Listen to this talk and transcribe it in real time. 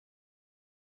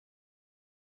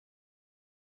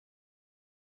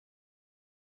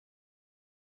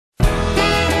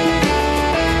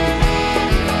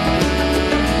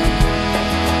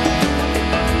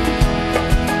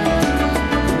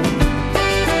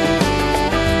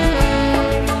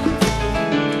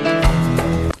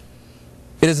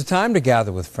is a time to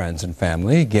gather with friends and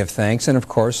family, give thanks, and of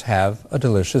course have a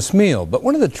delicious meal. But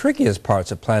one of the trickiest parts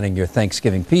of planning your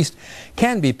Thanksgiving feast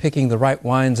can be picking the right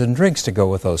wines and drinks to go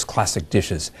with those classic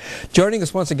dishes. Joining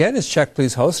us once again is Check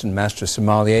Please host and master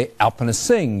sommelier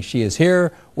Alpana-Crispin. She is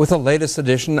here with the latest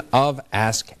edition of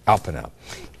Ask Alpana.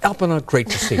 Alpana, great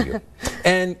to see you.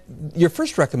 And your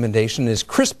first recommendation is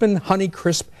Crispin Honey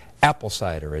Crisp apple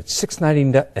cider. It's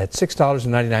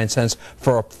 $6.99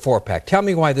 for a 4-pack. Tell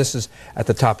me why this is at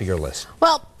the top of your list.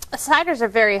 Well, ciders are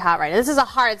very hot right now. This is a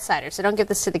hard cider, so don't give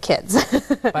this to the kids.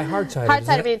 By hard cider? Hard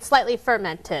cider means slightly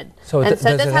fermented. So it does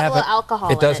have a little alcohol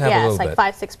in it. It does have a little bit. It's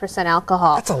like 5–6%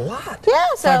 alcohol. That's a lot. Yeah,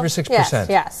 so 5 or 6%.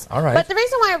 Yes. All right. But the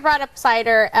reason why I brought up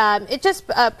cider, it just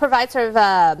provides sort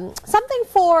of something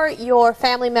for your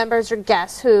family members or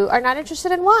guests who are not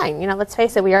interested in wine. You know, let's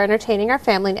face it, we are entertaining our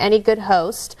family, and any good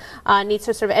host needs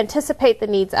to sort of anticipate the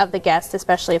needs of the guests,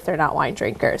 especially if they're not wine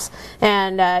drinkers.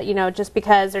 And you know, just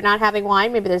because they're not having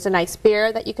wine, maybe there's a nice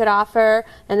beer that you could offer,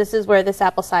 and this is where this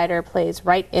apple cider plays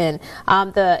right in.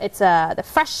 It's the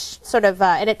fresh sort of,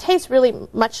 and it tastes really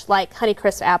much like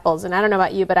Honeycrisp apples. And I don't know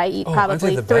about you, but I eat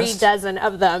probably 3 dozen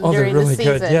of them during the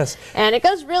season. Good, yes. And it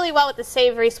goes really well with the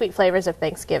savory, sweet flavors of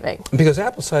Thanksgiving. Because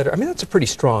apple cider, I mean, that's a pretty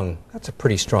strong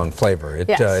flavor.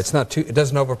 It's not too, it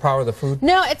doesn't overpower the food.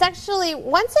 No, it's actually,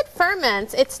 once it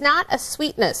ferments, it's not a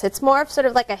sweetness. It's more of sort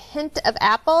of like a hint of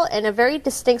apple and a very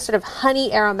distinct sort of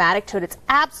honey aromatic to it. It's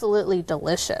absolutely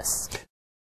delicious.